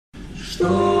What's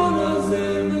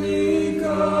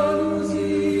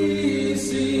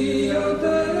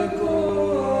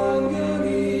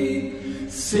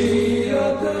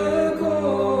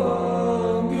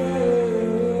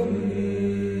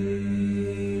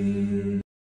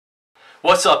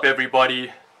up,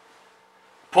 everybody?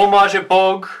 Pomage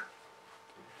Bog,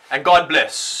 and God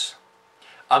bless.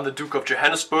 I'm the Duke of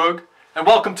Johannesburg, and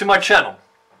welcome to my channel.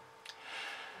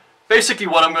 Basically,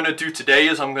 what I'm going to do today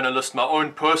is I'm going to list my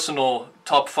own personal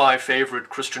top 5 favorite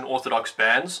Christian Orthodox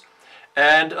bands,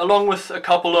 and along with a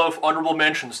couple of honorable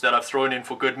mentions that I've thrown in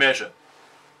for good measure.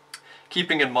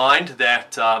 Keeping in mind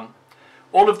that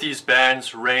all of these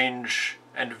bands range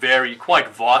and vary quite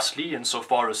vastly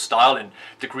insofar as style and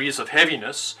degrees of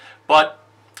heaviness, but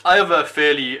I have a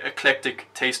fairly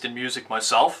eclectic taste in music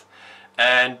myself,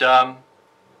 and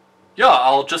yeah,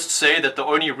 I'll just say that the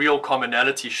only real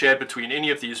commonality shared between any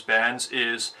of these bands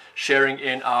is sharing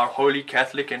in our Holy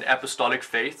Catholic and Apostolic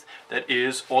faith, that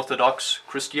is Orthodox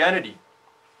Christianity.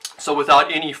 So without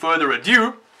any further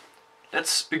ado,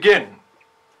 let's begin.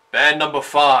 Band number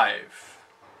 5.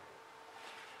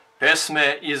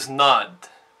 Pesme Iznad.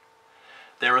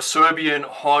 They're a Serbian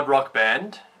hard rock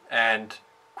band, and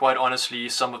quite honestly,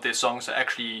 some of their songs are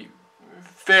actually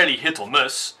fairly hit or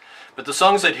miss, but the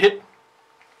songs that hit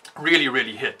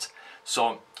really hit.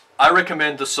 So I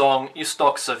recommend the song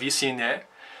Istok sa visine,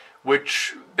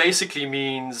 which basically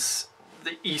means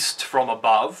the east from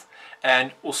above,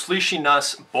 and Uslishi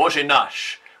nas Bože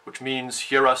naš, which means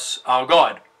hear us our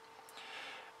God.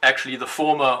 Actually, the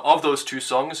former of those two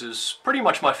songs is pretty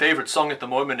much my favorite song at the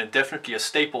moment, and definitely a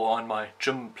staple on my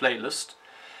gym playlist.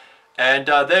 And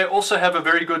they also have a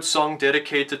very good song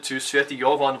dedicated to Sveti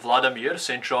Jovan Vladimir,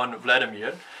 St. John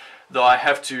Vladimir, though I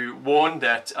have to warn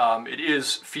that it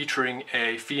is featuring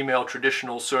a female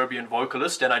traditional Serbian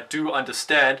vocalist, and I do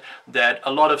understand that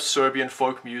a lot of Serbian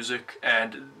folk music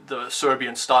and the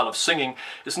Serbian style of singing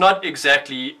is not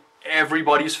exactly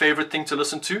everybody's favorite thing to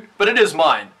listen to, but it is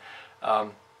mine.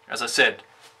 As I said,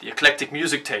 the eclectic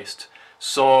music taste.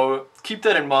 So keep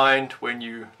that in mind when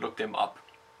you look them up.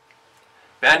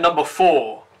 Band number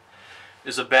 4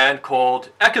 is a band called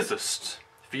Akathist,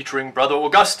 featuring Brother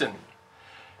Augustine.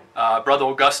 Brother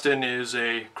Augustine is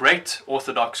a great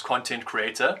Orthodox content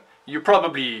creator. You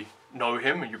probably know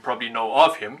him, and you probably know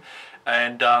of him.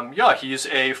 And yeah, he's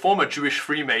a former Jewish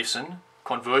Freemason,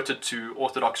 converted to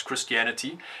Orthodox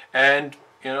Christianity. And,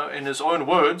 you know, in his own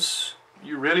words,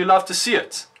 you really love to see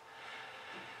it.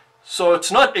 So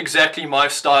it's not exactly my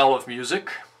style of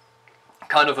music,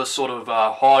 kind of a sort of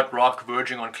hard rock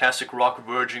verging on classic rock,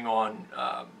 verging on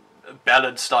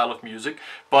ballad style of music,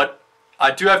 but I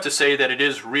do have to say that it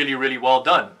is really well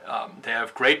done. They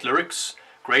have great lyrics,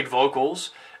 great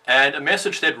vocals, and a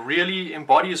message that really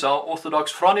embodies our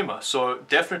Orthodox phronima, so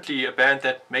definitely a band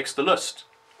that makes the list.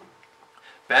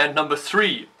 Band number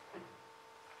 3,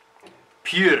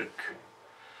 Pirk.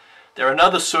 They're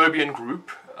another Serbian group.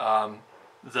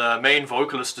 The main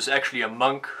vocalist is actually a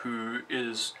monk who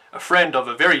is a friend of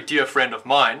a very dear friend of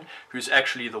mine, who's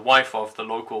actually the wife of the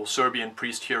local Serbian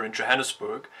priest here in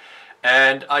Johannesburg.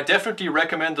 And I definitely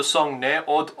recommend the song Ne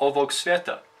od ovog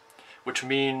sveta, which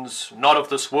means not of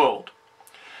this world.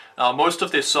 Now, most of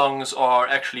their songs are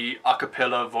actually a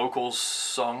cappella vocals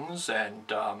songs,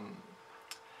 and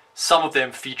some of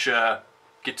them feature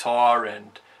guitar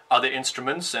and other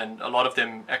instruments, and a lot of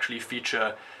them actually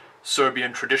feature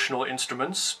Serbian traditional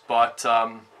instruments, but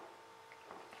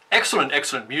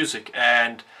excellent music.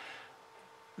 And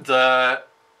the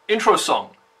intro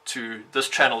song to this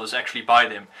channel is actually by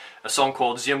them, a song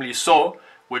called Zemlji So,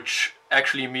 which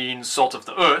actually means salt of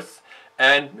the earth,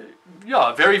 and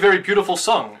yeah, very beautiful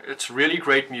song. It's really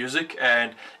great music,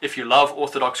 and if you love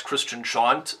Orthodox Christian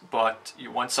chant but you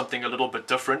want something a little bit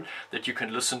different that you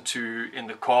can listen to in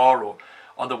the car or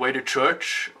on the way to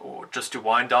church, or just to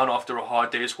wind down after a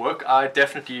hard day's work, I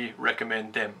definitely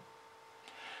recommend them.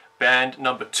 Band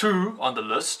number 2 on the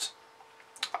list,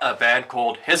 a band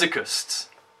called Hesychast,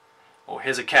 or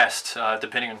Hesychast,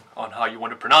 depending on how you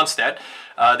want to pronounce that.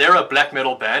 They're a black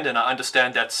metal band, and I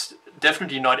understand that's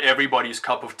definitely not everybody's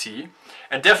cup of tea,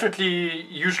 and definitely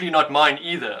usually not mine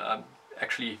either. I'm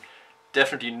actually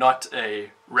definitely not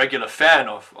a regular fan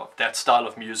of that style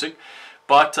of music.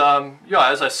 But yeah,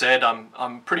 as I said,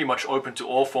 I'm pretty much open to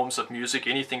all forms of music,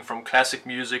 anything from classic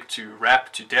music to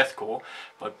rap to deathcore.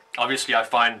 But obviously, I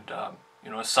find you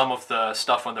know, some of the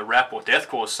stuff on the rap or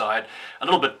deathcore side a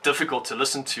little bit difficult to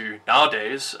listen to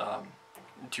nowadays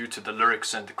due to the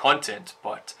lyrics and the content.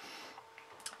 But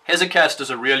Hesychast is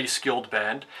a really skilled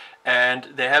band, and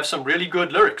they have some really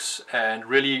good lyrics and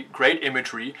really great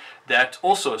imagery that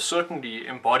also certainly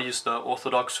embodies the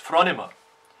Orthodox phronima.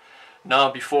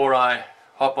 Now, before I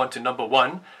hop on to number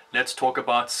 1, let's talk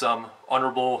about some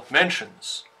honorable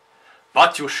mentions.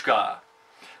 Batushka,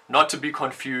 not to be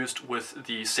confused with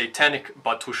the satanic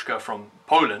Batushka from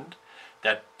Poland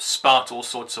that spout all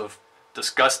sorts of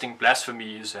disgusting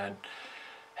blasphemies and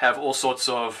have all sorts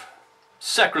of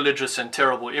sacrilegious and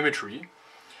terrible imagery.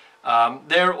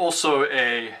 They're also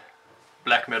a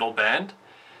black metal band,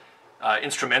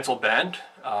 instrumental band,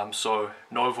 so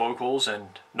no vocals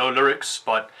and no lyrics,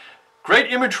 but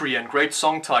great imagery and great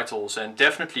song titles, and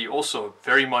definitely also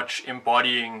very much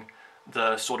embodying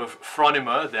the sort of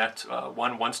phronema that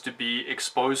one wants to be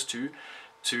exposed to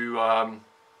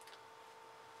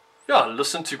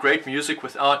listen to great music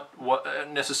without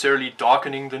necessarily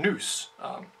darkening the noose.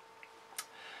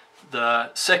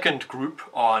 The second group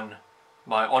on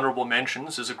my honorable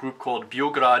mentions is a group called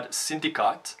Biograd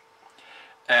Syndikat,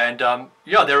 and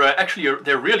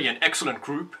they're really an excellent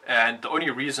group, and the only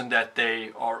reason that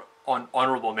they are on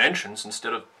honorable mentions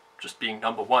instead of just being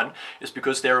number 1 is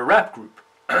because they're a rap group,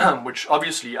 which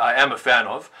obviously I am a fan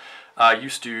of. I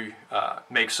used to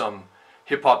make some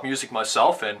hip-hop music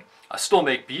myself, and I still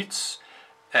make beats,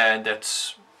 and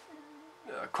that's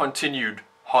a continued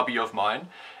hobby of mine.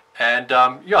 And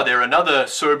they're another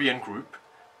Serbian group,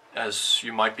 as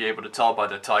you might be able to tell by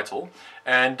the title,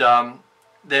 and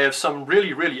they have some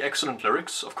really excellent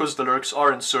lyrics. Of course, the lyrics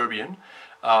are in Serbian.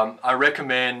 I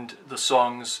recommend the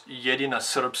songs Jedina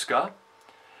Srpska.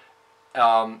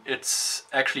 It's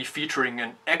actually featuring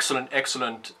an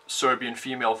excellent Serbian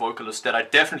female vocalist that I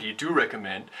definitely do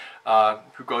recommend,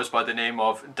 who goes by the name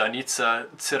of Danica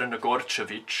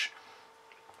Crnogorčević.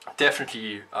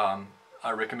 Definitely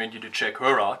I recommend you to check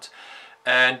her out.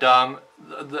 And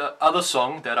the other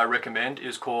song that I recommend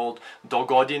is called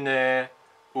Dogodine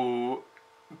u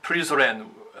Prizren,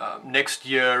 next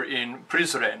year in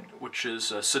Prizren, which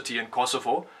is a city in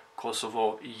Kosovo.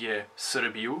 Kosovo je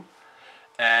Srbiju.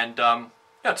 And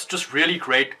it's just really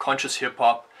great conscious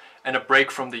hip-hop and a break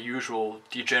from the usual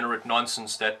degenerate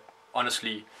nonsense that,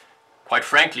 honestly, quite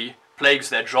frankly, plagues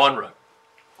that genre.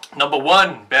 Number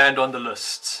 1 band on the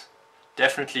list,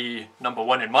 definitely number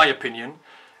 1 in my opinion,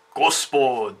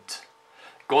 Gospod.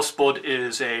 Gospod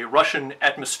is a Russian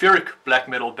atmospheric black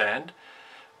metal band,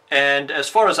 and as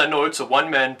far as I know, it's a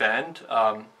one-man band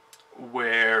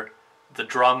where the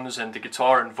drums and the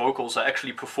guitar and vocals are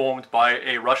actually performed by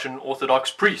a Russian Orthodox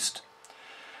priest.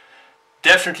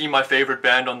 Definitely my favorite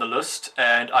band on the list,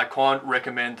 and I can't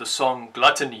recommend the song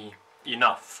Gluttony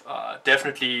enough.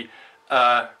 Definitely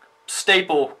a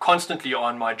staple constantly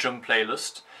on my gym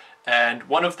playlist, and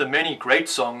one of the many great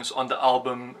songs on the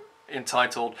album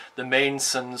entitled The Main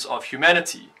Sins of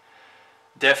Humanity.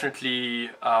 Definitely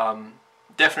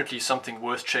something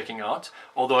worth checking out,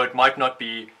 although it might not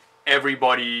be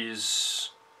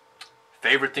everybody's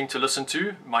favorite thing to listen to.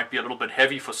 It might be a little bit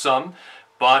heavy for some,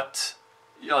 but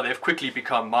they've quickly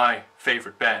become my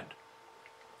favorite band.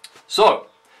 So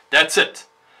that's it.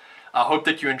 I hope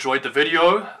that you enjoyed the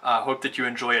video. I hope that you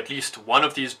enjoy at least one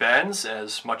of these bands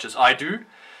as much as I do.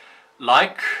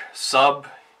 Like, sub,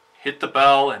 hit the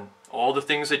bell, and all the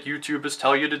things that YouTubers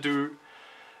tell you to do.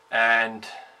 And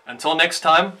until next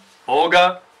time,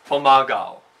 Boga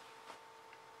pomagał.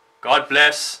 God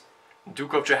bless.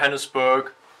 Duke of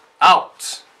Johannesburg,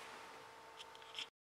 out!